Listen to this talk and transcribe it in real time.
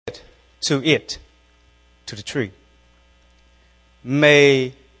to it, to the tree,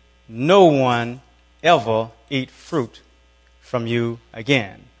 may no one ever eat fruit from you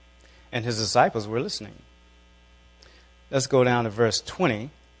again. And his disciples were listening. Let's go down to verse 20. It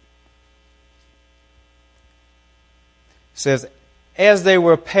says, as they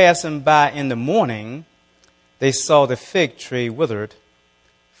were passing by in the morning, they saw the fig tree withered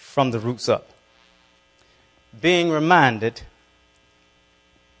from the roots up. Being reminded,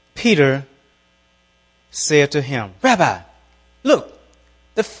 Peter said to him, Rabbi, look,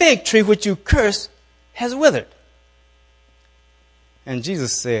 the fig tree which you cursed has withered. And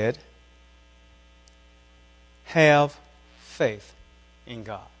Jesus said, have faith in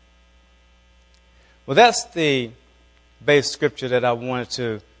God. Well, that's the base scripture that I wanted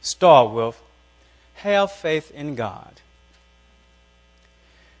to start with. Have faith in God.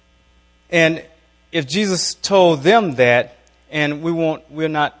 And if Jesus told them that, and we're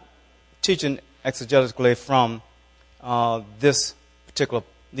not teaching exegetically from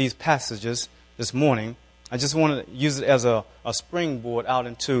these passages this morning, I just want to use it as a springboard out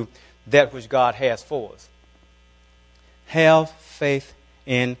into that which God has for us. Have faith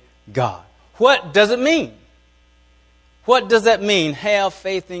in God. What does it mean? What does that mean, have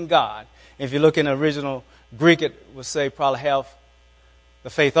faith in God? If you look in the original Greek, it would say probably have the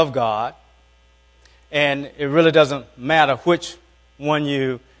faith of God. And it really doesn't matter which one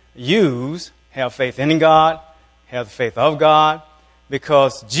you use, have faith in God, have the faith of God,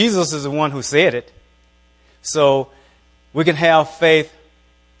 because Jesus is the one who said it. So we can have faith,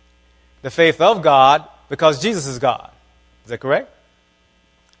 the faith of God, because Jesus is God. Is that correct?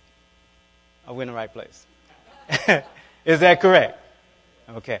 Are we in the right place? Is that correct?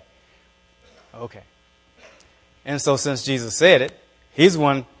 Okay. And so since Jesus said it, he's the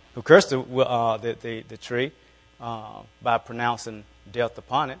one who cursed the tree by pronouncing death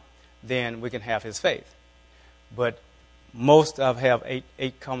upon it, then we can have his faith. But most have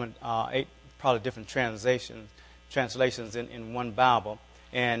eight probably different translations in one Bible,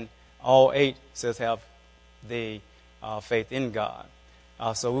 and all 8 says have the faith in God.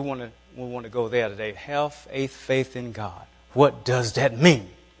 So we want to go there today. Have faith in God. What does that mean?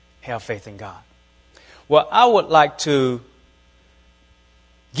 Have faith in God. Well, I would like to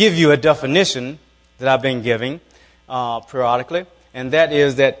give you a definition that I've been giving periodically, and that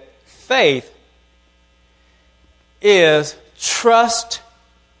is that faith is trust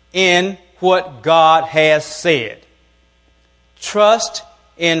in what God has said. Trust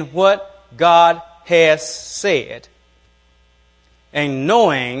in what God has said, and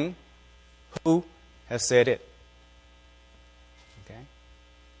knowing who has said it. Okay?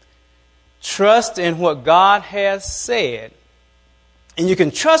 Trust in what God has said. And you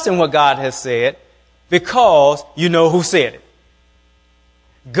can trust in what God has said because you know who said it.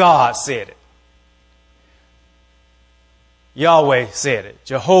 God said it. Yahweh said it.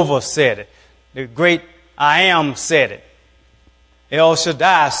 Jehovah said it. The great I Am said it. El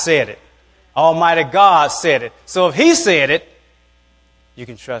Shaddai said it. Almighty God said it. So if He said it, you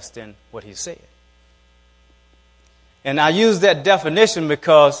can trust in what He said. And I use that definition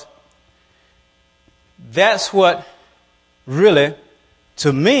because that's what really,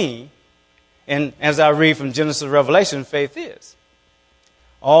 to me, and as I read from Genesis to Revelation, faith is.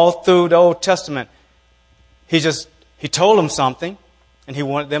 All through the Old Testament, He told them something, and He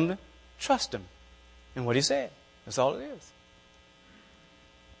wanted them to trust Him in what He said. That's all it is.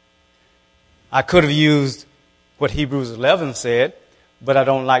 I could have used what Hebrews 11 said, but I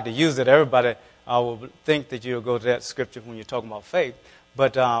don't like to use it. Everybody will think that you'll go to that scripture when you're talking about faith.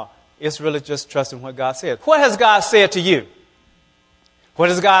 But it's really just trusting what God said. What has God said to you? What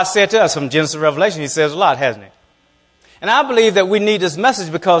has God said to us from Genesis to Revelation? He says a lot, hasn't He? And I believe that we need this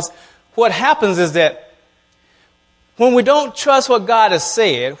message because what happens is that when we don't trust what God has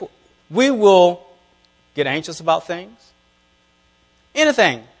said, we will get anxious about things.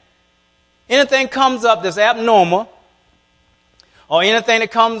 Anything comes up that's abnormal, or anything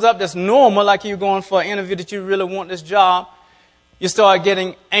that comes up that's normal, like you're going for an interview that you really want this job, you start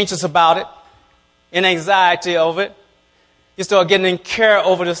getting anxious about it, in anxiety over it. You start getting in care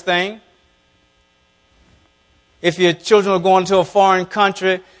over this thing. If your children are going to a foreign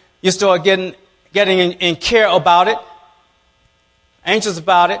country, you start getting in care about it, anxious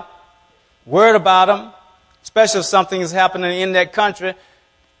about it, worried about them, especially if something is happening in that country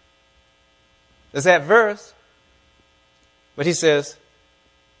that's adverse. But He says,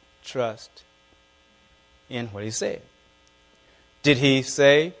 trust in what He said. Did He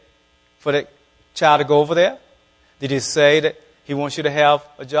say for the child to go over there? Did He say that He wants you to have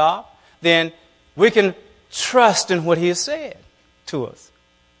a job? Then we can trust in what He has said to us.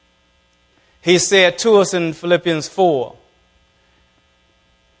 He said to us in Philippians 4,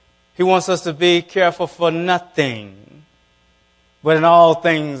 He wants us to be careful for nothing, but in all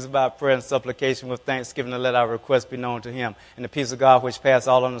things by prayer and supplication with thanksgiving to let our requests be known to Him. And the peace of God which passes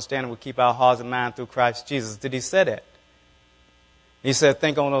all understanding will keep our hearts and minds through Christ Jesus. Did He say that? He said,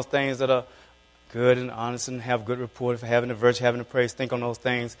 think on those things that are good and honest and have good report, for having the virtue, having the praise, think on those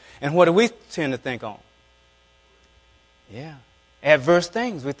things. And what do we tend to think on? Yeah. Adverse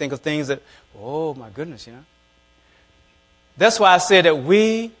things. We think of things that, oh my goodness, you know. That's why I said that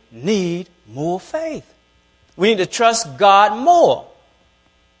we need more faith. We need to trust God more.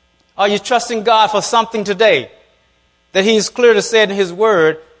 Are you trusting God for something today that He's clearly said in His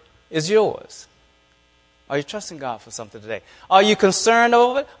Word is yours? Are you trusting God for something today? Are you concerned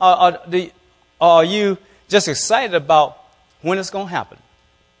over it? Or are you just excited about when it's going to happen?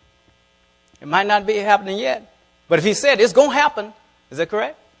 It might not be happening yet, but if He said it's going to happen, is that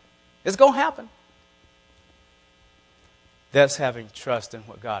correct? It's going to happen. That's having trust in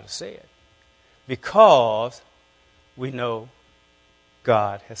what God has said, because we know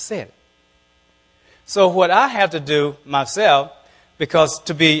God has said it. So what I have to do myself, because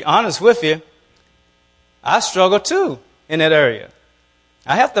to be honest with you, I struggle too in that area.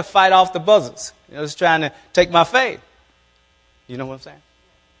 I have to fight off the buzzards. You know, just trying to take my faith. You know what I'm saying?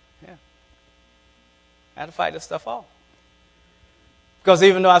 Yeah. I had to fight this stuff off. Because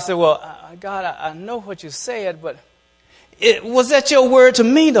even though I said, well, God, I know what you said, but was that your word to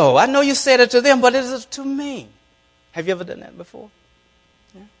me, though? I know you said it to them, but is it to me? Have you ever done that before?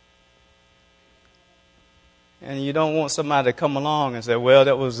 Yeah. And you don't want somebody to come along and say, well,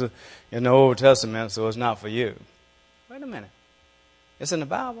 that was in the Old Testament, so it's not for you. Wait a minute. It's in the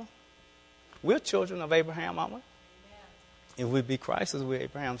Bible. We're children of Abraham, aren't we? Amen. If we be Christ, as we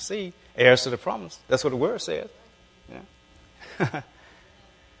Abraham's seed, heirs to the promise. That's what the Word says. Yeah.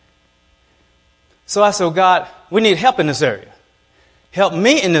 So I said, God, we need help in this area. Help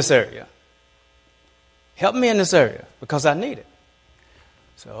me in this area. Help me in this area, because I need it.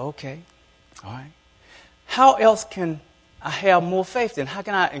 So, okay. All right. How else can I have more faith then? How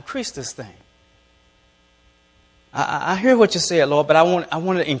can I increase this thing? I hear what you said, Lord, but I want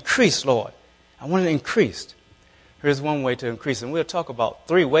to increase, Lord. I want it increased. Here's one way to increase. And we'll talk about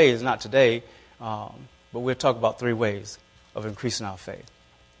 3 ways, not today, but we'll talk about 3 ways of increasing our faith.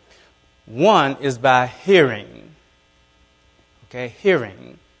 One is by hearing. Okay,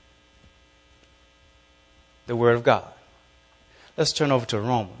 hearing the Word of God. Let's turn over to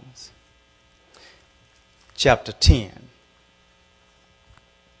Romans chapter 10.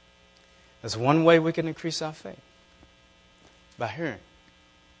 That's one way we can increase our faith. By hearing.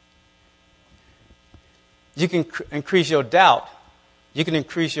 You can increase your doubt. You can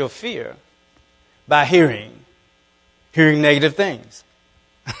increase your fear by hearing negative things.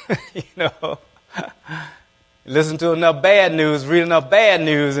 You know, listen to enough bad news, read enough bad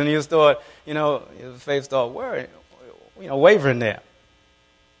news, and you start, your faith start wavering there.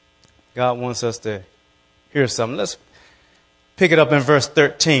 God wants us to hear something. Let's pick it up in verse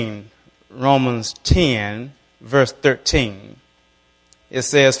 13. Romans 10, verse 13. It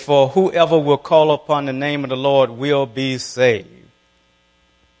says, for whoever will call upon the name of the Lord will be saved.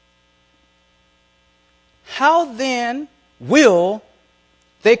 How then will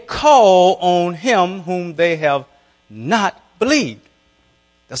they call on Him whom they have not believed?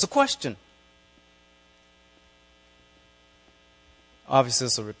 That's a question. Obviously,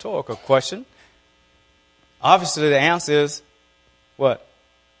 it's a rhetorical question. Obviously, the answer is what?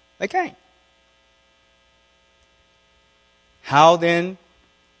 They can't. How then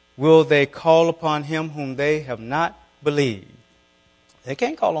will they call upon Him whom they have not believed? They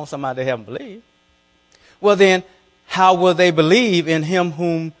can't call on somebody they haven't believed. Well then, how will they believe in Him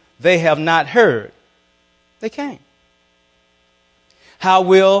whom they have not heard? They can't. How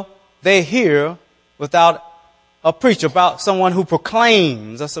will they hear without a preacher, about someone who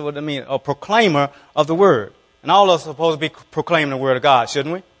proclaims? That's what I mean, a proclaimer of the Word. And all of us are supposed to be proclaiming the Word of God,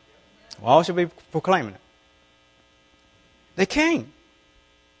 shouldn't we? We all should be proclaiming it. They can't.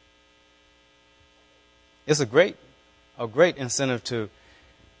 It's a great incentive to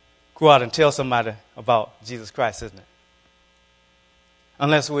go out and tell somebody about Jesus Christ, isn't it?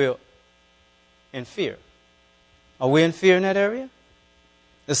 Unless we're in fear. Are we in fear in that area?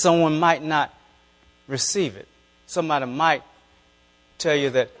 That someone might not receive it. Somebody might tell you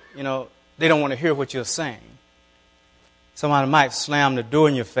that, they don't want to hear what you're saying. Somebody might slam the door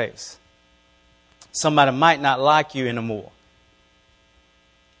in your face. Somebody might not like you anymore.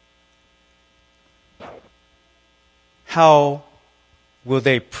 How will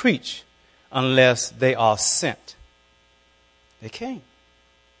they preach unless they are sent? They can't.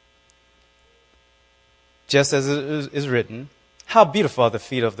 just as it is written, how beautiful are the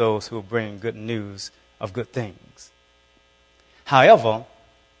feet of those who bring good news of good things. However,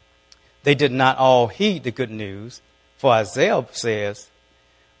 they did not all heed the good news, for Isaiah says,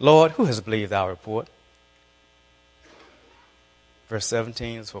 Lord, who has believed our report? Verse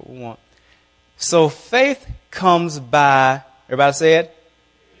 17 is what we want. So faith comes by, everybody say it,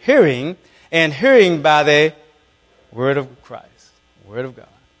 hearing, and hearing by the word of Christ, word of God,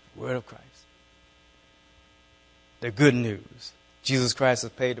 word of Christ. The good news. Jesus Christ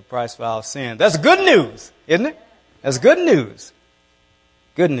has paid the price for our sin. That's good news, isn't it? That's good news.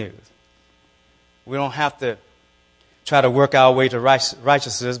 Good news. We don't have to try to work our way to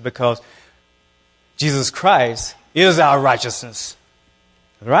righteousness because Jesus Christ is our righteousness.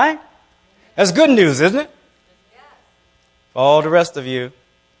 Right? That's good news, isn't it? For all the rest of you,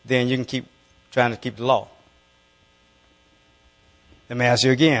 then you can keep trying to keep the law. Let me ask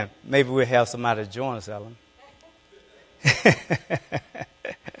you again. Maybe we'll have somebody to join us, Ellen.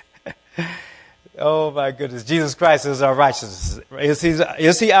 Oh my goodness! Jesus Christ is our righteousness.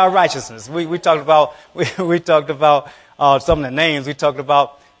 Is he our righteousness? We talked about some of the names. We talked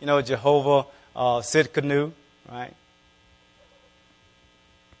about Jehovah Sidkenu, right?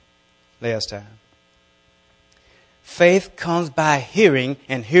 Last time. Faith comes by hearing,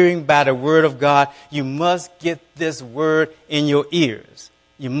 and hearing by the word of God. You must get this word in your ears.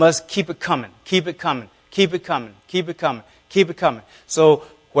 You must keep it coming. Keep it coming. Keep it coming. Keep it coming. Keep it coming. So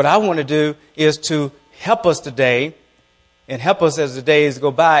what I want to do is to help us today and help us as the days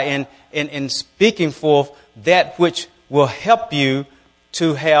go by in speaking forth that which will help you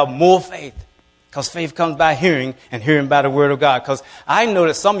to have more faith. Because faith comes by hearing and hearing by the word of God. Because I know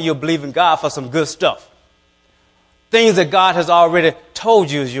that some of you believe in God for some good stuff. Things that God has already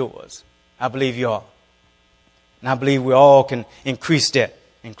told you is yours. I believe you are. And I believe we all can increase that,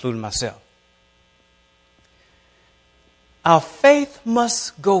 including myself. Our faith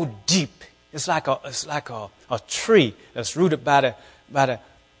must go deep. It's like a tree that's rooted by the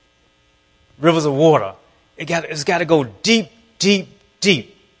rivers of water. It's got to go deep, deep,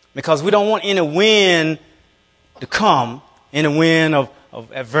 deep. Because we don't want any wind to come, any wind of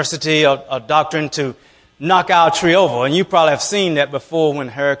adversity or doctrine to knock our tree over. And you probably have seen that before when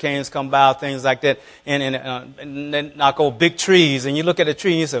hurricanes come by, things like that, and they knock over big trees. And you look at the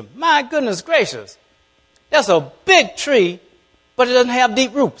tree and you say, my goodness gracious. That's a big tree, but it doesn't have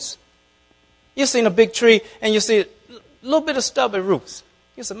deep roots. You've seen a big tree and you see a little bit of stubby roots.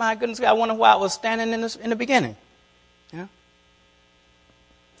 You say, my goodness, I wonder why it was standing in the beginning. Yeah?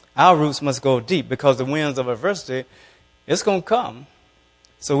 Our roots must go deep because the winds of adversity, it's going to come.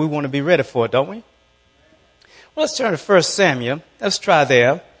 So we want to be ready for it, don't we? Well, let's turn to 1 Samuel. Let's try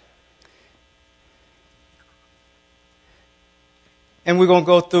there. And we're going to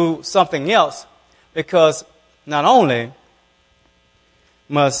go through something else. Because not only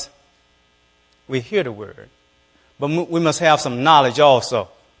must we hear the word, but we must have some knowledge also.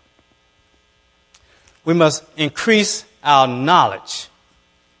 We must increase our knowledge.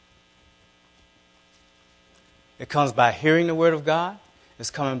 It comes by hearing the word of God. It's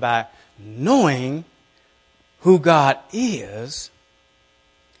coming by knowing who God is.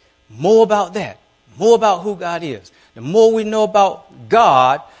 More about that. More about who God is. The more we know about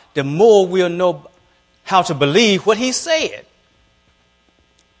God, the more we'll know how to believe what he said.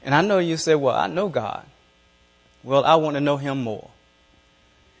 And I know you say, well, I know God. Well, I want to know him more.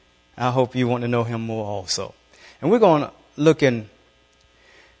 I hope you want to know him more also. And we're going to look in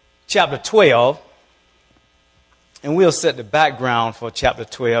chapter 12. And we'll set the background for chapter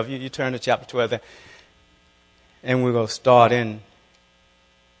 12. You turn to chapter 12 there. And we're going to start in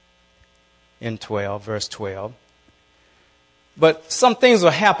 12, verse 12. But some things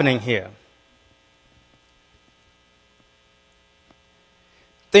are happening here.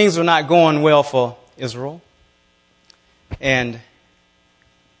 Things were not going well for Israel. And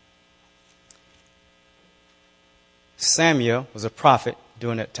Samuel was a prophet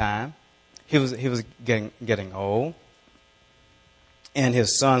during that time. He was getting old. And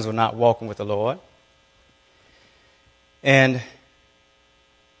his sons were not walking with the Lord. And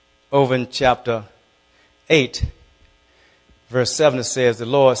over in chapter 8, verse 7, it says, the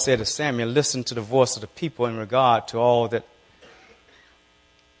Lord said to Samuel, listen to the voice of the people in regard to all that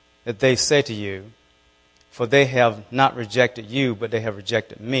they say to you, for they have not rejected you, but they have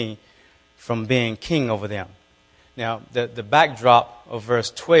rejected me from being king over them. Now, the backdrop of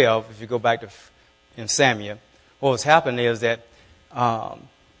verse 12, if you go back to in Samuel, what was happening is that the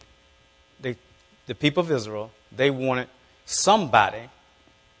people of Israel, they wanted somebody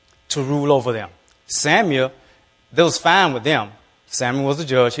to rule over them. Samuel, that was fine with them. Samuel was the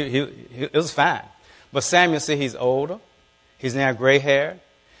judge. It was fine. But Samuel said he's older. He's now gray-haired.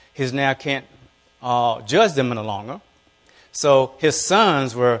 He's now can't judge them any longer. So his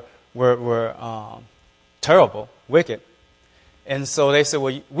sons were terrible, wicked. And so they said,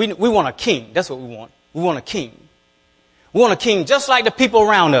 well, we want a king. That's what we want. We want a king. We want a king just like the people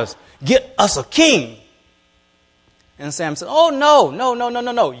around us. Get us a king. And Samuel said, oh,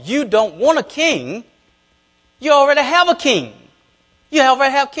 no. You don't want a king. You already have a king. You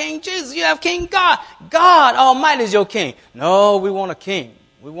already have King Jesus. You have King God. God Almighty is your king. No, we want a king.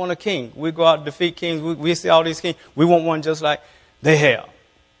 We want a king. We go out and defeat kings. We see all these kings. We want one just like they have.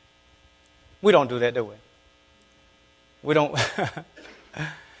 We don't do that, do we? We don't.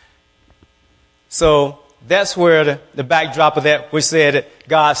 So that's where the backdrop of that, which said that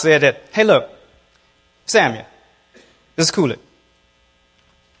God said that, hey, look, Samuel, let's cool it.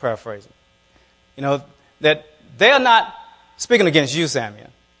 Paraphrasing. You know, that they are not speaking against you, Samuel.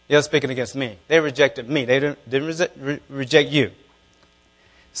 They're speaking against me. They rejected me. They didn't reject you.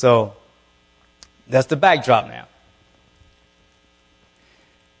 So that's the backdrop now.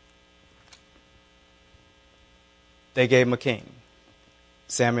 They gave him a king.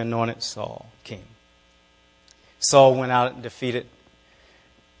 Samuel anointed Saul king. Saul went out and defeated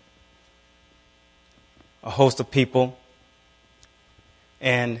a host of people.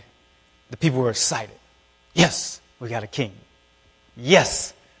 And the people were excited. Yes, we got a king.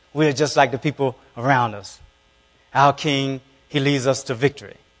 Yes, we are just like the people around us. Our king, he leads us to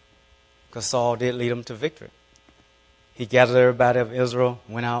victory. Because Saul did lead them to victory. He gathered everybody of Israel,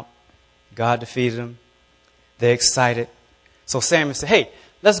 went out. God defeated them. They're excited. So Samuel said, hey,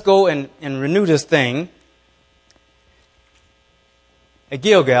 let's go and renew this thing at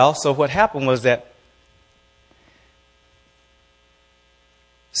Gilgal. So what happened was that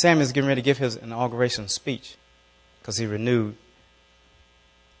Samuel's getting ready to give his inauguration speech because he renewed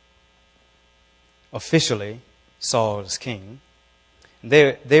officially Saul as king.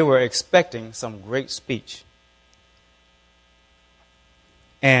 They were expecting some great speech.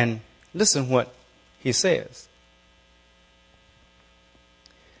 And listen what he says.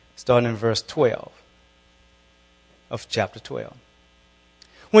 Starting in verse 12 of chapter 12.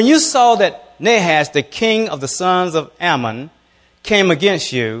 When you saw that Nahash, the king of the sons of Ammon, came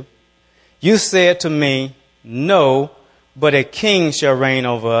against you, you said to me, no, but a king shall reign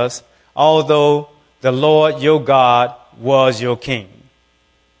over us, although the Lord your God was your king.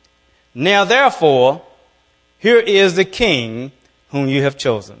 Now therefore, here is the king whom you have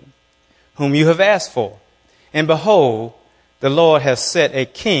chosen, whom you have asked for. And behold, the Lord has set a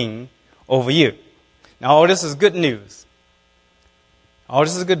king over you. Now all this is good news. All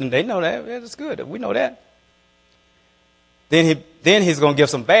this is good news. They know that. It's good. We know that. Then he's going to give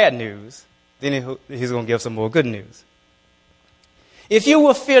some bad news. Then he's going to give some more good news. If you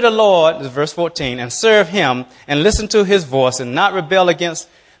will fear the Lord, this is verse 14, and serve him and listen to his voice and not rebel against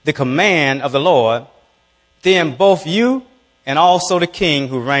the command of the Lord, then both you and also the king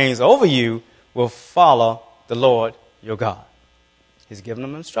who reigns over you will follow the Lord your God. He's giving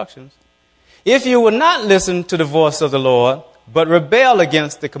them instructions. If you will not listen to the voice of the Lord, but rebel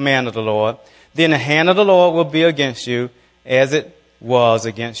against the command of the Lord, then the hand of the Lord will be against you as it was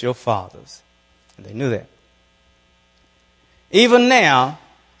against your fathers. And they knew that. Even now,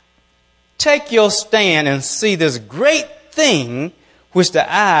 take your stand and see this great thing which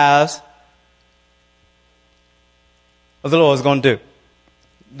the eyes of the Lord is going to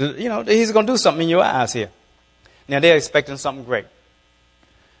do. You know, he's going to do something in your eyes here. Now, they're expecting something great.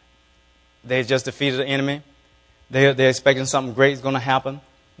 They just defeated the enemy. They're expecting something great is going to happen.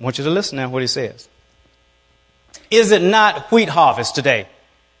 I want you to listen now to what he says. Is it not wheat harvest today?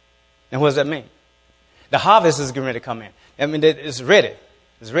 And what does that mean? The harvest is getting ready to come in. I mean, it's ready.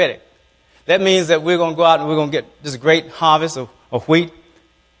 It's ready. That means that we're going to go out and we're going to get this great harvest of wheat.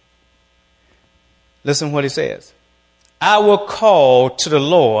 Listen to what he says. I will call to the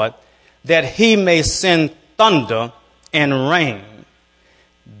Lord that he may send thunder and rain.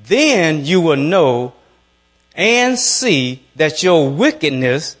 Then you will know and see that your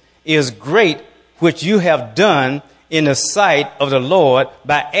wickedness is great, which you have done in the sight of the Lord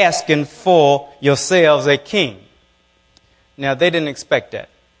by asking for yourselves a king. Now, they didn't expect that.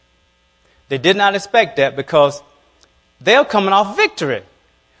 They did not expect that because they're coming off victory.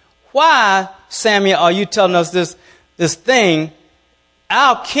 Why, Samuel, are you telling us this thing?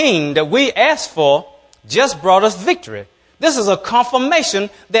 Our king that we asked for just brought us victory. This is a confirmation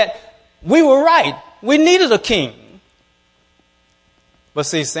that we were right. We needed a king. But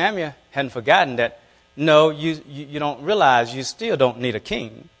see, Samuel hadn't forgotten that, no, you don't realize you still don't need a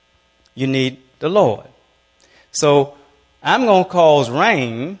king. You need the Lord. So I'm going to cause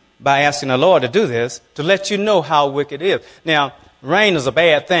rain. by asking the Lord to do this, to let you know how wicked it is. Now, rain is a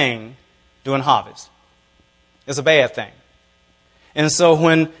bad thing during harvest. It's a bad thing. And so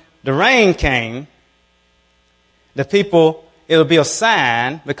when the rain came, the people, it'll be a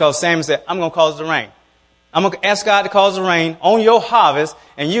sign, because Samuel said, I'm going to cause the rain. I'm going to ask God to cause the rain on your harvest,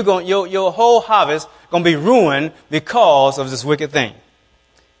 and your whole harvest going to be ruined because of this wicked thing.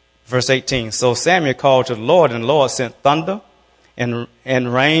 Verse 18, so Samuel called to the Lord, and the Lord sent thunder and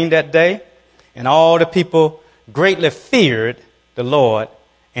rain that day, and all the people greatly feared the Lord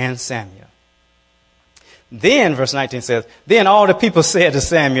and Samuel. Then, verse 19 says, then all the people said to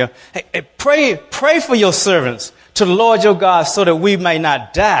Samuel, hey, pray for your servants to the Lord your God, so that we may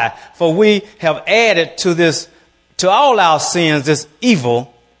not die, for we have added to all our sins this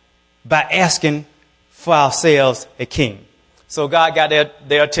evil by asking for ourselves a king. So God got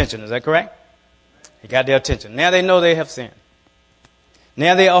their attention. Is that correct? He got their attention. Now they know they have sinned.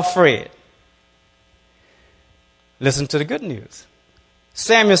 Now they are afraid. Listen to the good news.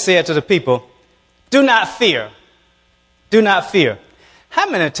 Samuel said to the people, do not fear. Do not fear. How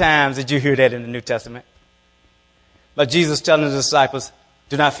many times did you hear that in the New Testament? But Jesus telling the disciples,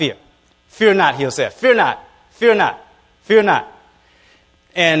 do not fear. Fear not, he'll say. Fear not. Fear not. Fear not.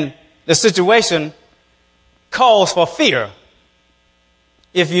 And the situation calls for fear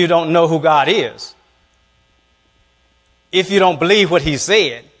if you don't know who God is. If you don't believe what he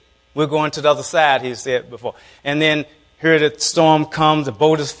said, we're going to the other side, he said before. And then here the storm comes, the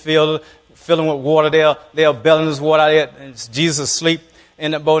boat is filling with water. They're belling this water out there, and Jesus is asleep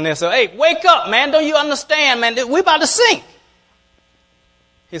in the boat, and they say, hey, wake up, man. Don't you understand, man? We're about to sink.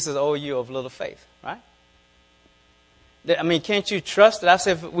 He says, oh, you of little faith, right? I mean, can't you trust that I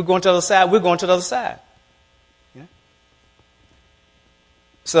said, if we're going to the other side, we're going to the other side. Yeah?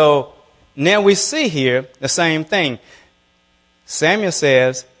 So now we see here the same thing. Samuel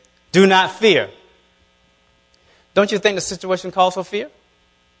says, do not fear. Don't you think the situation calls for fear?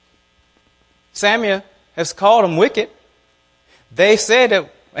 Samuel has called them wicked. They said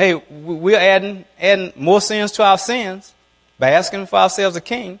that, hey, we're adding more sins to our sins by asking for ourselves a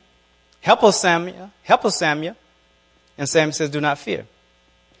king. Help us, Samuel. Help us, Samuel. And Samuel says, do not fear.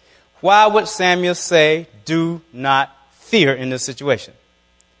 Why would Samuel say, do not fear in this situation?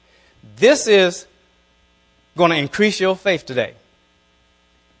 This is going to increase your faith today.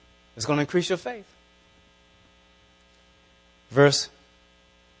 It's going to increase your faith. Verse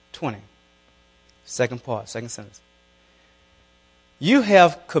 20. Second part, second sentence. You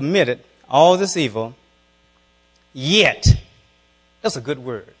have committed all this evil, yet. That's a good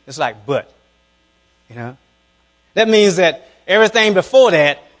word. It's like but. You know? That means that everything before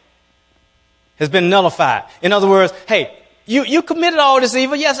that has been nullified. In other words, hey, you committed all this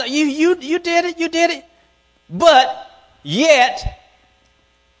evil. Yes, you did it. But yet,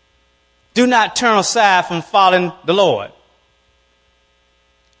 do not turn aside from following the Lord.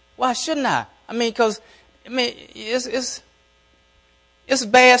 Why shouldn't I? I mean, because it's a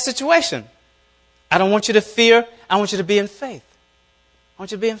bad situation. I don't want you to fear. I want you to be in faith. I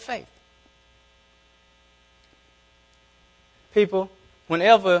want you to be in faith. People,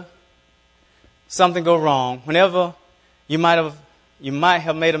 whenever something goes wrong, whenever you might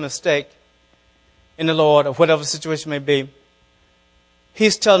have made a mistake in the Lord, or whatever the situation may be,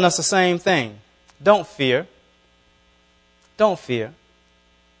 he's telling us the same thing. Don't fear. Don't fear.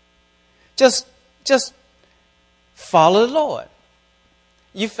 Just follow the Lord.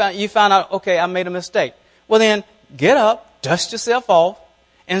 You found out, okay, I made a mistake. Well, then get up, dust yourself off,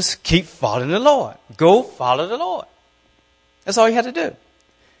 and keep following the Lord. Go follow the Lord. That's all you have to do.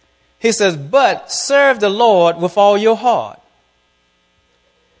 He says, but serve the Lord with all your heart.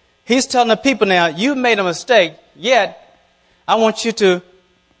 He's telling the people now, you made a mistake, yet I want you to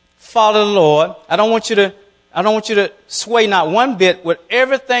follow the Lord. I don't want you to sway not one bit. With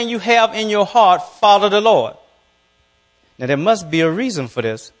everything you have in your heart, follow the Lord. Now, there must be a reason for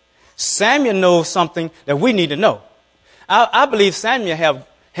this. Samuel knows something that we need to know. I believe Samuel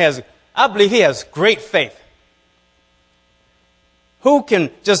has great faith. Who can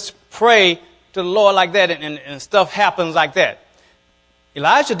just pray to the Lord like that and stuff happens like that?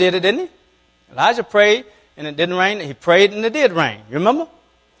 Elijah did it, didn't he? Elijah prayed and it didn't rain. He prayed and it did rain. You remember?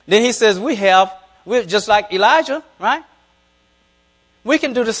 Then he says we're just like Elijah, right? We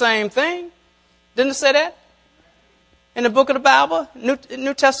can do the same thing. Didn't it say that? In the book of the Bible,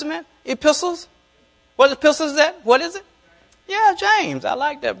 New Testament, epistles. What epistle is that? What is it? Yeah, James. I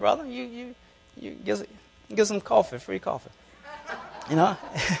like that, brother. You get some coffee, free coffee. You know?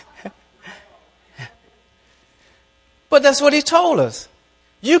 But that's what he told us.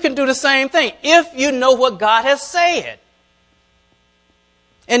 You can do the same thing if you know what God has said.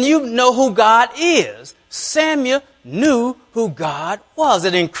 And you know who God is. Samuel knew who God was.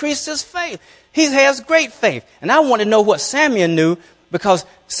 It increased his faith. He has great faith. And I want to know what Samuel knew, because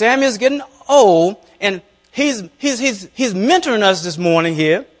Samuel's getting old, and he's mentoring us this morning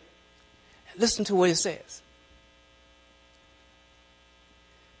here. Listen to what he says.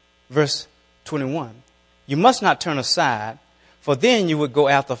 Verse 21. You must not turn aside, for then you would go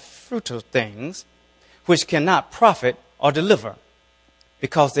after fruitful things, which cannot profit or deliver,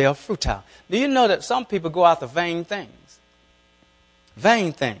 because they are futile. Do you know that some people go after vain things?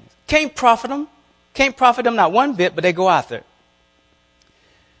 Vain things. Can't profit them. Can't profit them not one bit, but they go after it.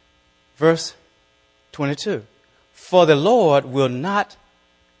 Verse 22. For the Lord will not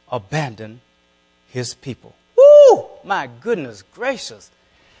abandon his people. Woo! My goodness gracious.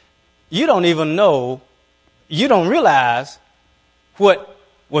 You don't even know, you don't realize what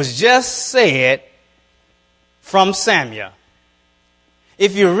was just said from Samuel.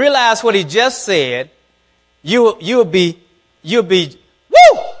 If you realize what he just said, you'll be,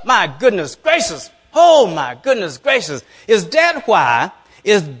 woo! My goodness gracious. Oh my goodness gracious. Is that why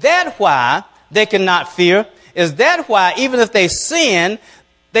they cannot fear? Is that why even if they sin,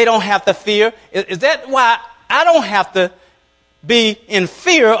 they don't have to fear? Is that why I don't have to be in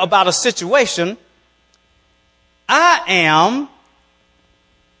fear about a situation? I am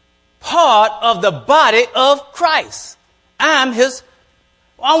part of the body of Christ. Aren't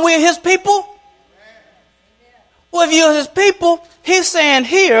we his people? Well, if you're his people, he's saying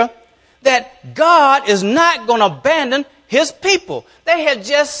here that God is not going to abandon his people. They had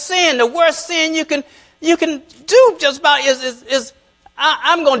just sinned. The worst sin you can do just about is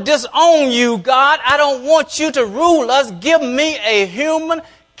I'm going to disown you, God. I don't want you to rule us. Give me a human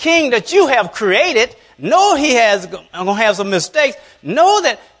king that you have created. Know I'm going to have some mistakes. Know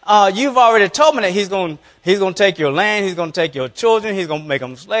that you've already told me that he's going to take your land. He's going to take your children. He's going to make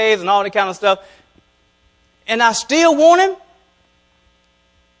them slaves and all that kind of stuff. And I still want him.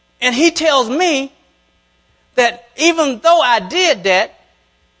 And he tells me that even though I did that,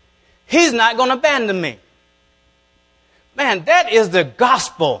 he's not going to abandon me. Man, that is the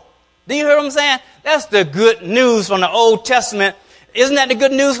gospel. Do you hear what I'm saying? That's the good news from the Old Testament. Isn't that the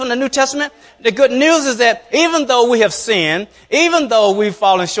good news from the New Testament? The good news is that even though we have sinned, even though we've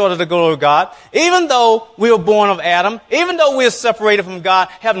fallen short of the glory of God, even though we were born of Adam, even though we are separated from God,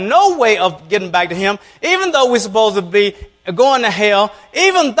 have no way of getting back to him, even though we're supposed to be going to hell,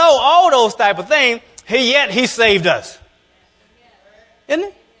 even though all those type of things, he saved us. Isn't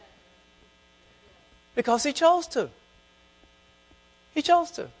he? Because he chose to. He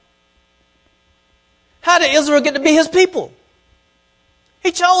chose to. How did Israel get to be his people?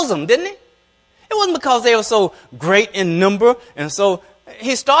 He chose them, didn't he? It wasn't because they were so great in number. And so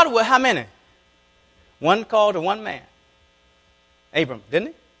he started with how many? One called to one man. Abram, didn't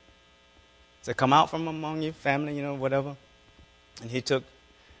he? Said, come out from among your family, whatever. And he took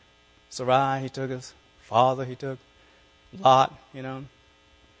Sarai, he took his father, he took Lot, And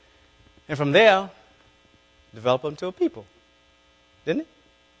from there, developed them to a people. Didn't he?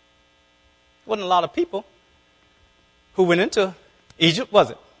 Wasn't a lot of people who went into Egypt, was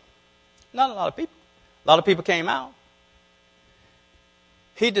it? Not a lot of people. A lot of people came out.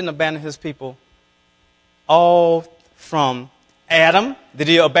 He didn't abandon his people all from Adam. Did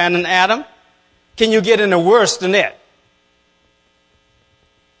he abandon Adam? Can you get any worse than that?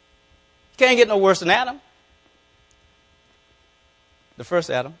 Can't get no worse than Adam. The first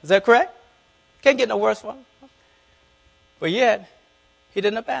Adam. Is that correct? Can't get no worse for him. But yet, he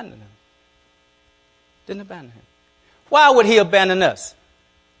didn't abandon him. Didn't abandon him. Why would he abandon us?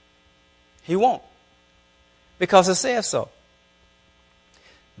 He won't. Because it says so.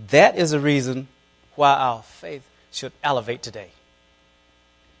 That is the reason why our faith should elevate today.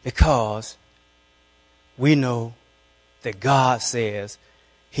 Because we know that God says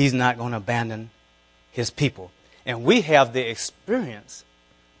he's not going to abandon his people. And we have the experience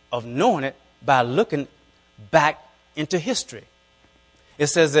of knowing it by looking back into history. It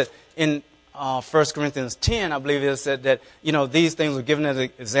says that in 1 Corinthians 10, I believe it said that, these things were given as an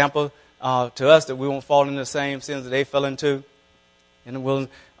example to us that we won't fall into the same sins that they fell into. And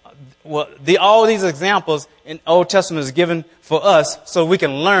all these examples in Old Testament is given for us so we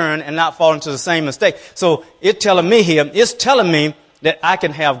can learn and not fall into the same mistake. So it's telling me that I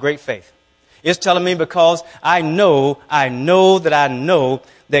can have great faith. It's telling me because I know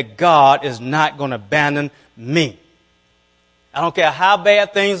that God is not going to abandon me. I don't care how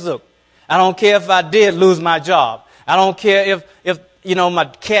bad things look. I don't care if I did lose my job. I don't care if my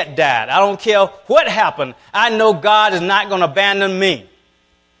cat died. I don't care what happened. I know God is not going to abandon me.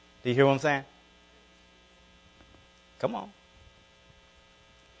 Do you hear what I'm saying? Come on.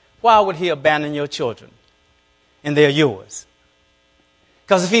 why would he abandon your children? And they're yours.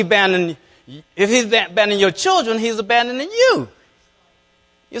 Because if he's abandoning your children, he's abandoning you.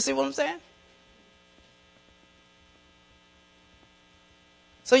 You see what I'm saying?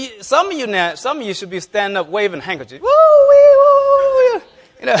 So some of you should be standing up waving handkerchiefs. Woo, wee, woo, woo.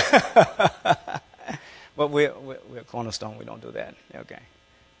 You know. But we're Cornerstone. We don't do that. Okay.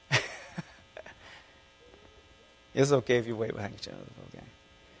 It's okay if you wave a handkerchief. It's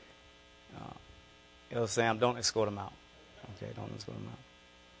okay. Sam, don't escort them out. Okay, don't escort them out.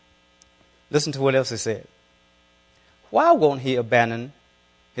 Listen to what else he said. Why won't he abandon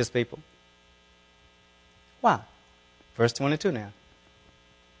his people? Why? Verse 22 now.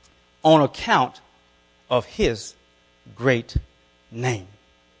 On account of his great name.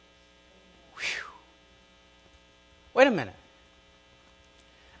 Whew. Wait a minute.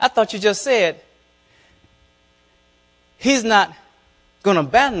 I thought you just said he's not going to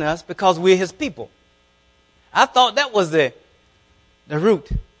abandon us because we're his people. I thought that was the root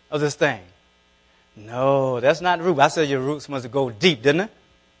of this thing. No, that's not the root. I said your roots must go deep, didn't it?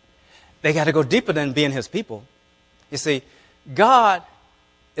 They got to go deeper than being his people. You see, God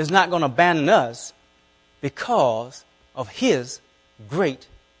is not going to abandon us because of his great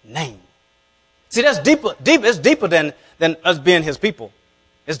name. See, that's deeper. It's deeper than us being his people.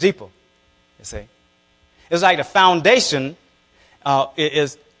 It's deeper, you see. It's like the foundation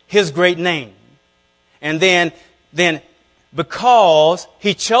is his great name. And then because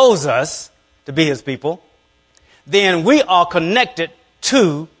he chose us to be his people, then we are connected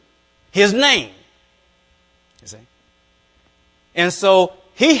to his name. You see? And so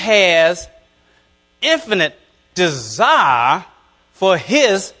he has infinite desire for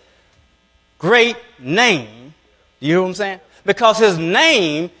his great name. You hear what I'm saying? Because his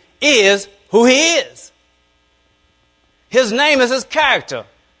name is who he is. His name is his character.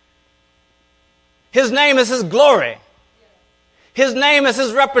 His name is his glory. His name is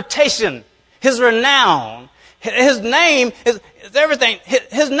his reputation, his renown. His name is everything.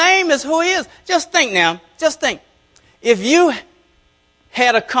 His name is who he is. Just think now. Just think. If you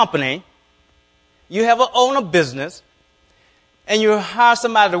had a company, you own a business, and you hire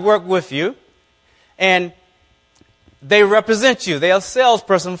somebody to work with you, and they represent you. They're a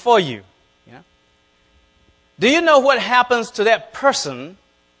salesperson for you. You know? Do you know what happens to that person?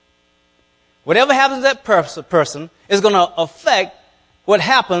 Whatever happens to that person is going to affect what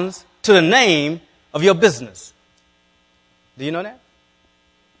happens to the name of your business. Do you know that?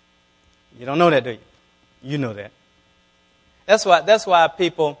 You don't know that, do you? You know that. That's why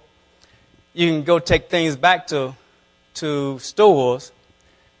people, you can go take things back to stores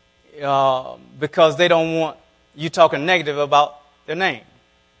because they don't want you talking negative about their name.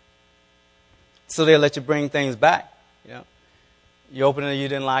 So they'll let you bring things back. You know, you open it, you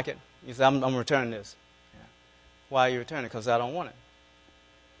didn't like it. You say, I'm returning this. Yeah. Why are you returning it? Because I don't want it.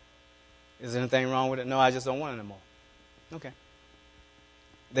 Is there anything wrong with it? No, I just don't want it anymore. Okay.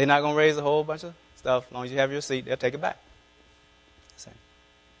 They're not going to raise a whole bunch of stuff. As long as you have your receipt, they'll take it back. Same.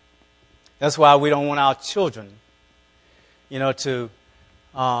 That's why we don't want our children, to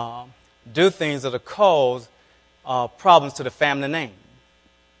do things that will cause problems to the family name.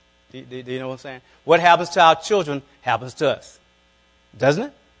 Do you know what I'm saying? What happens to our children happens to us. Doesn't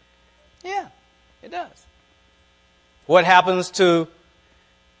it? Yeah, it does. What happens to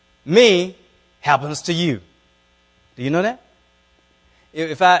me happens to you. Do you know that?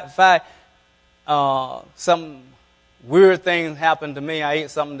 If I some weird thing happened to me, I ate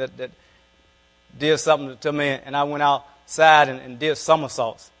something that did something to me, and I went outside and did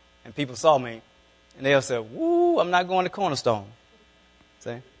somersaults, and people saw me, and they'll say, "Woo, I'm not going to Cornerstone."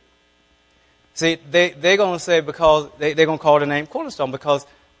 See, they're going to say because they're going to call the name Cornerstone because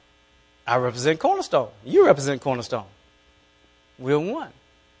I represent Cornerstone. You represent Cornerstone. We're one.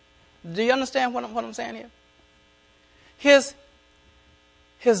 Do you understand what I'm saying here? His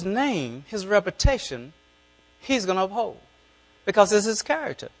name, his reputation, he's going to uphold because it's his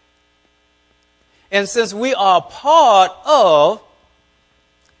character. And since we are part of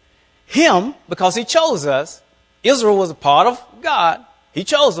him because he chose us, Israel was a part of God. He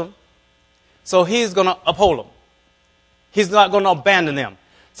chose them. So he's going to uphold them. He's not going to abandon them.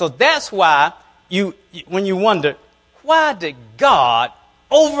 So that's why when you wonder, why did God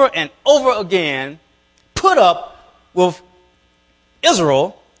over and over again put up with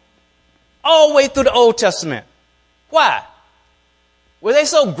Israel all the way through the Old Testament? Why? Were they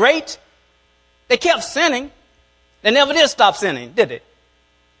so great? They kept sinning. They never did stop sinning, did they?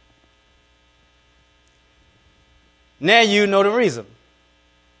 Now you know the reason.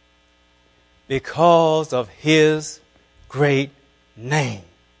 Because of his great name.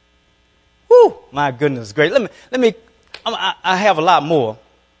 my goodness, great. Let me. I have a lot more,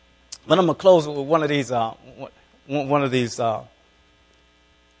 but I'm gonna close with one of these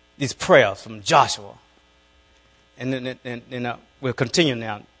prayers from Joshua, and then we'll continue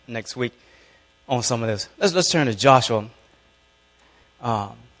now next week on some of this. Let's turn to Joshua,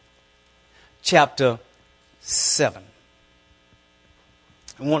 chapter 7.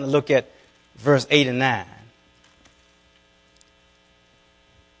 I want to look at verse 8 and 9.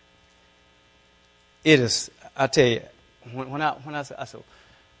 It is, I tell you, when I said,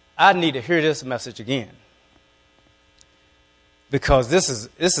 I need to hear this message again, because this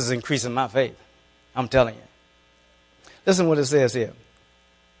is increasing my faith. I'm telling you. Listen what it says here.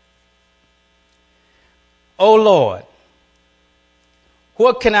 Oh Lord,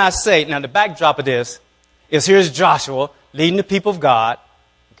 what can I say? Now the backdrop of this is here's Joshua leading the people of God.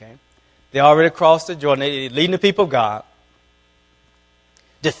 Okay, they already crossed the Jordan. They're leading the people of God.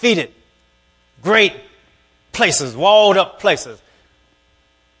 Defeated great places, walled up places.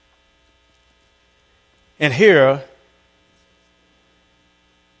 And here,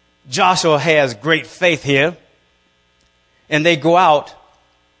 Joshua has great faith here. And they go out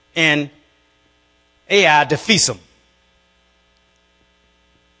and Ai defeats them.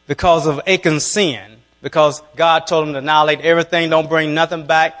 Because of Achan's sin. Because God told him to annihilate everything, don't bring nothing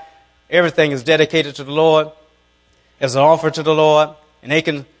back. Everything is dedicated to the Lord as an offer to the Lord. And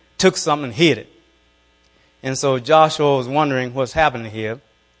Achan took something and hid it. And so Joshua was wondering what's happening here.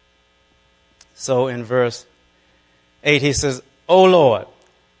 So in verse 8 he says, "O Lord,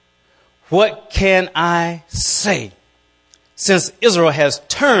 what can I say? Since Israel has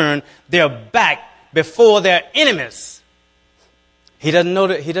turned their back before their enemies." He doesn't know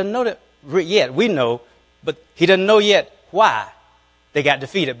that yet. We know, but he doesn't know yet why they got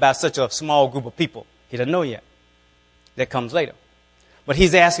defeated by such a small group of people. He doesn't know yet. That comes later. But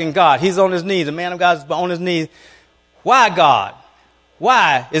he's asking God. He's on his knees. The man of God is on his knees. Why, God?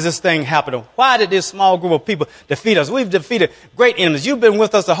 Why is this thing happening? Why did this small group of people defeat us? We've defeated great enemies. You've been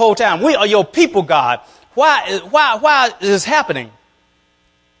with us the whole time. We are your people, God. Why is this happening?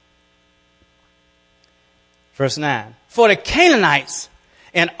 Verse 9. For the Canaanites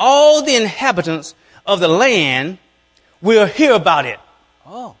and all the inhabitants of the land will hear about it.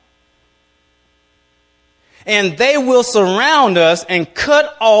 Oh. And they will surround us and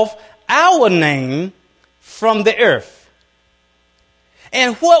cut off our name from the earth.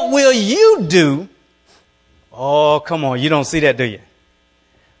 And what will you do? Oh, come on. You don't see that, do you?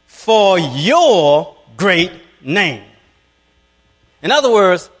 For your great name. In other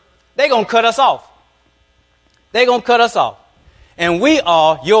words, they're going to cut us off. They're going to cut us off. And we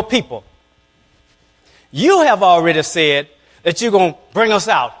are your people. You have already said that you're going to bring us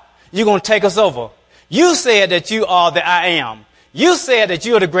out. You're going to take us over. You said that you are the I am. You said that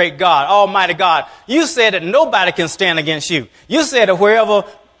you are the great God, Almighty God. You said that nobody can stand against you. You said that wherever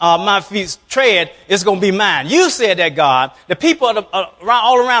my feet tread, it's going to be mine. You said that, God. The people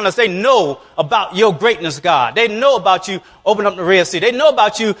all around us, they know about your greatness, God. They know about you open up the Red Sea. They know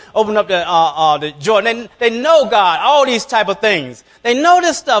about you open up the Jordan. They know, God, all these type of things. They know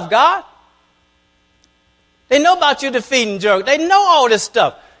this stuff, God. They know about you defeating Jericho. They know all this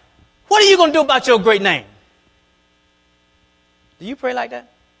stuff. What are you going to do about your great name? Do you pray like that?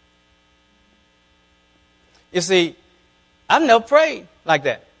 You see, I've never prayed like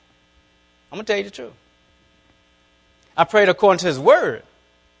that. I'm going to tell you the truth. I prayed according to his word,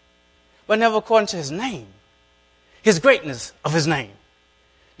 but never according to his name. His greatness of his name.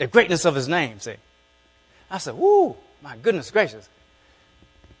 The greatness of his name, see. I said, whoo, my goodness gracious.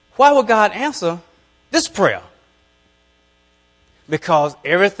 Why would God answer this prayer? Because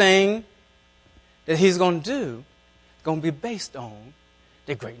everything that he's going to do is going to be based on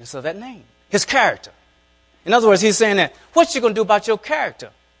the greatness of that name. His character. In other words, he's saying that, what you going to do about your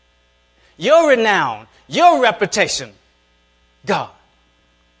character? Your renown, your reputation. God.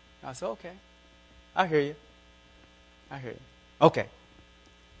 I said, okay. I hear you. I hear you. Okay.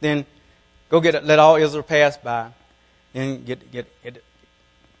 Then go let all Israel pass by. Then get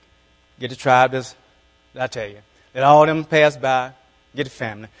the tribe that's, I tell you. Let all them pass by. Get the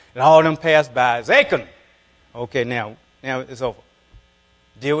family. Let all them pass by. It's Achan. Okay, now it's over.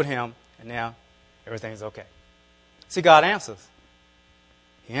 Deal with him, and now everything's okay. See, God answers.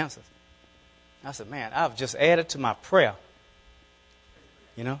 He answers. I said, man, I've just added to my prayer.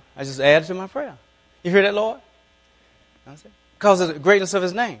 You know, I just added to my prayer. You hear that, Lord? I said, because of the greatness of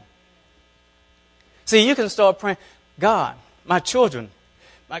his name. See, you can start praying, God, my children,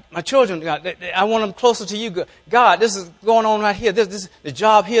 my children, God, I want them closer to you. God, this is going on right here. This is the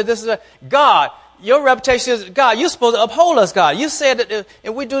job here. This is God. your reputation is, God, you're supposed to uphold us, God. You said that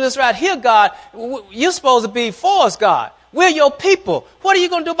if we do this right here, God, you're supposed to be for us, God. We're your people. What are you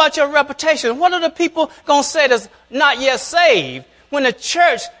going to do about your reputation? What are the people going to say that's not yet saved when the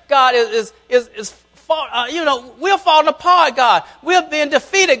church, God, we're falling apart, God. We're being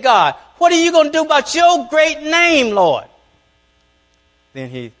defeated, God. What are you going to do about your great name, Lord? Then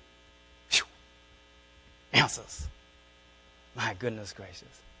he answers. My goodness gracious.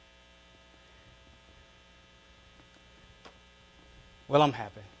 Well, I'm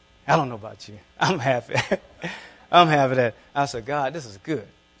happy. I don't know about you. I'm happy. I'm happy that I said, God, this is good.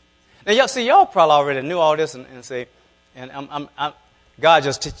 Now, y'all probably already knew all this and say, and God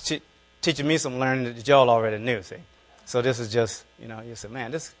just teaching me some learning that y'all already knew, see. So this is just, you say,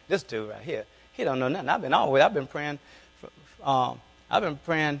 man, this dude right here, he don't know nothing. I've been praying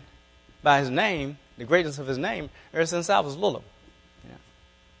by his name, the greatness of his name, ever since I was little. Yeah.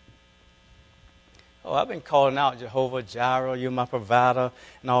 Oh, I've been calling out Jehovah Jireh, you're my provider,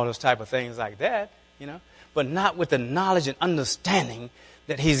 and all those type of things like that, but not with the knowledge and understanding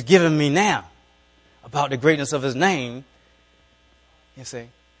that he's given me now about the greatness of his name, you see,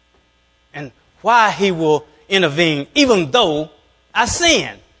 and why he will intervene even though I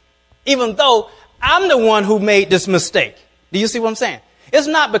sin, even though I'm the one who made this mistake. Do you see what I'm saying? It's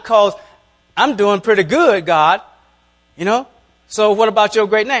not because I'm doing pretty good, God, so what about your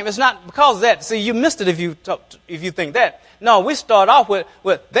great name? It's not because of that. See, you missed it if you think that. No, we start off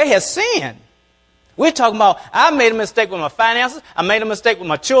with they had sinned. We're talking about, I made a mistake with my finances. I made a mistake with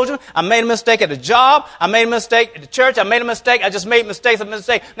my children. I made a mistake at the job. I made a mistake at the church. I made a mistake. I just made mistakes.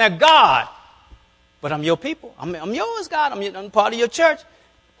 Now, God, but I'm your people. I'm yours, God. I'm part of your church.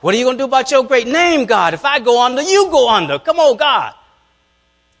 What are you going to do about your great name, God? If I go under, you go under. Come on, God.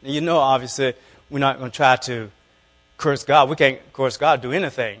 And obviously, we're not going to try to curse God. We can't curse God, do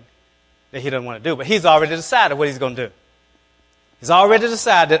anything that he doesn't want to do. But he's already decided what he's going to do. He's already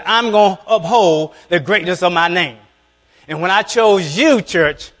decided that I'm going to uphold the greatness of my name. And when I chose you,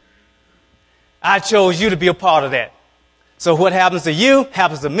 church, I chose you to be a part of that. So what happens to you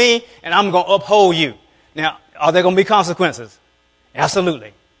happens to me, and I'm going to uphold you. Now, are there going to be consequences?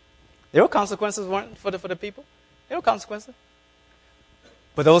 Absolutely. There were consequences, weren't for the people. There were consequences.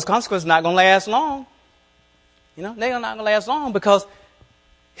 But those consequences are not going to last long. They're not going to last long because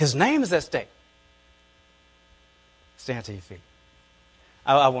his name is at stake. Stand to your feet.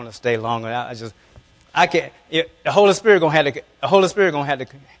 I want to stay longer. I can't. The Holy Spirit gonna have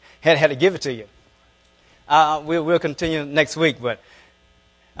to give it to you. We'll continue next week, but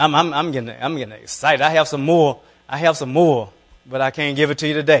I'm getting excited. I have some more, but I can't give it to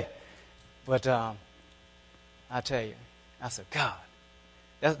you today. But I tell you, I said, God,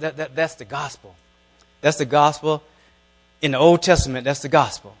 that's the gospel. That's the gospel in the Old Testament. That's the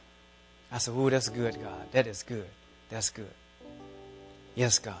gospel. I said, ooh, that's good, God. That is good. That's good.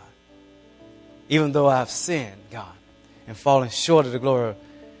 Yes, God. Even though I've sinned, God, and fallen short of the glory,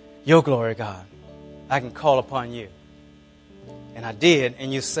 your glory, God, I can call upon you. And I did,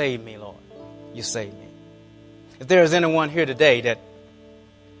 and you saved me, Lord. You saved me. If there is anyone here today that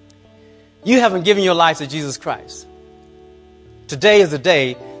you haven't given your life to Jesus Christ, today is the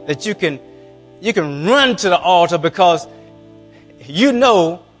day that you can run to the altar because you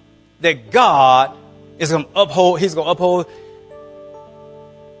know that God is going to uphold, he's going to uphold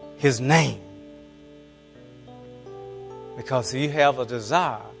his name. Because you have a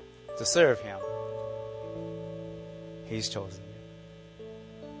desire to serve him. He's chosen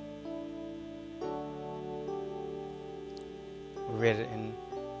you. We read it in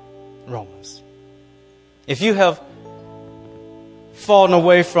Romans. If you have fallen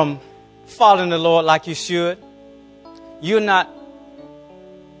away from following the Lord like you should, you're not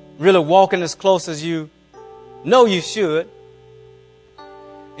really walking as close as you know you should,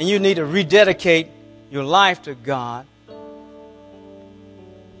 and you need to rededicate your life to God,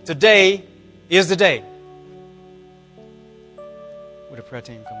 today is the day. Would the prayer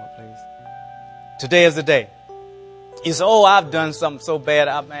team come up, please? Today is the day. You say, oh, I've done something so bad.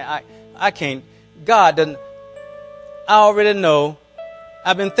 I can't. God doesn't. I already know.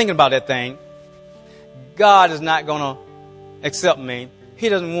 I've been thinking about that thing. God is not going to accept me. He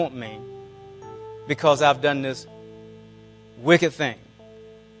doesn't want me because I've done this wicked thing.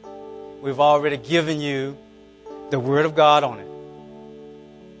 We've already given you the Word of God on it.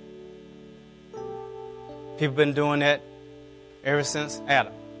 People have been doing that ever since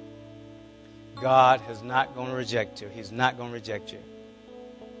Adam. God is not going to reject you. He's not going to reject you.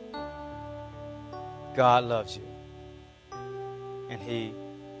 God loves you. And He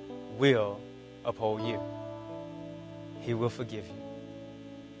will uphold you. He will forgive you.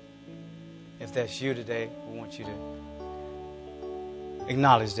 If that's you today, we want you to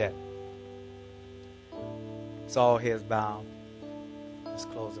acknowledge that. It's all heads bowed. Let's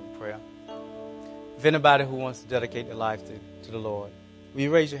close in prayer. If anybody who wants to dedicate their life to the Lord, will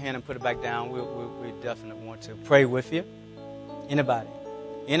you raise your hand and put it back down? We definitely want to pray with you. Anybody?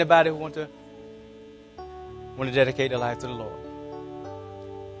 Anybody who want to dedicate their life to the Lord?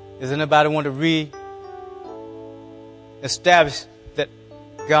 Does anybody want to re-establish that,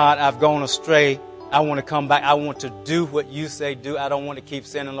 God, I've gone astray. I want to come back. I want to do what you say do. I don't want to keep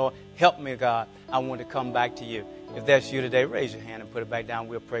sinning, Lord. Help me, God. I want to come back to you. If that's you today, raise your hand and put it back down.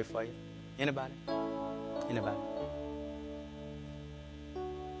 We'll pray for you. Anybody? Anybody?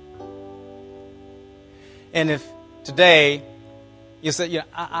 And if today you say,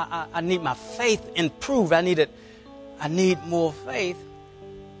 I need my faith improved, I need more faith,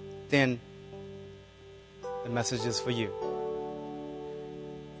 then the message is for you.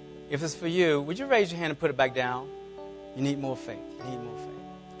 If it's for you, would you raise your hand and put it back down? You need more faith. You need more faith.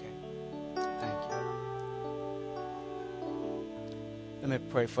 Okay. Thank you. Let me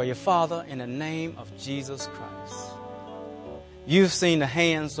pray for you. Father, in the name of Jesus Christ, you've seen the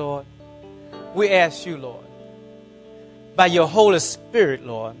hands, Lord. We ask you, Lord, by your Holy Spirit,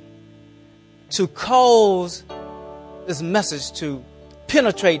 Lord, to cause this message to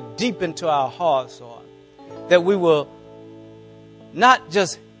penetrate deep into our hearts, Lord, that we will not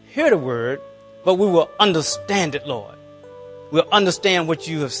just hear the word, but we will understand it, Lord. We'll understand what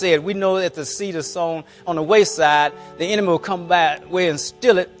you have said. We know that the seed is sown on the wayside, the enemy will come back way and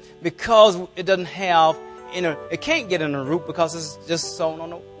steal it because it doesn't have it can't get in the root because it's just sown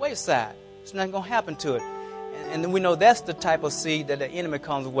on the wayside. It's nothing going to happen to it. And we know that's the type of seed that the enemy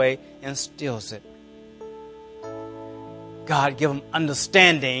comes away and steals it. God, give them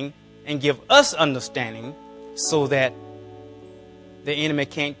understanding and give us understanding so that the enemy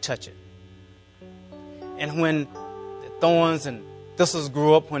can't touch it. And when the thorns and thistles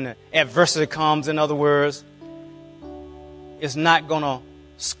grow up, when the adversity comes, in other words, it's not going to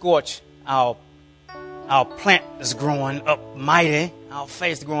scorch our plant is growing up mighty, our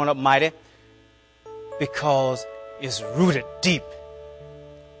faith is growing up mighty, because it's rooted deep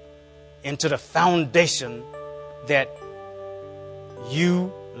into the foundation that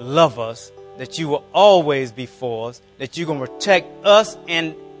you love us, that you will always be for us, that you're going to protect us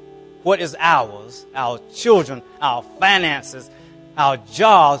and what is ours, our children, our finances, our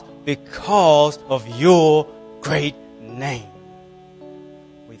jobs, because of your great name.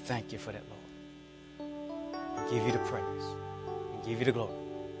 We thank you for that, Lord. We give you the praise. We give you the glory.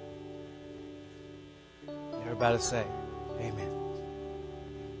 And everybody say, amen.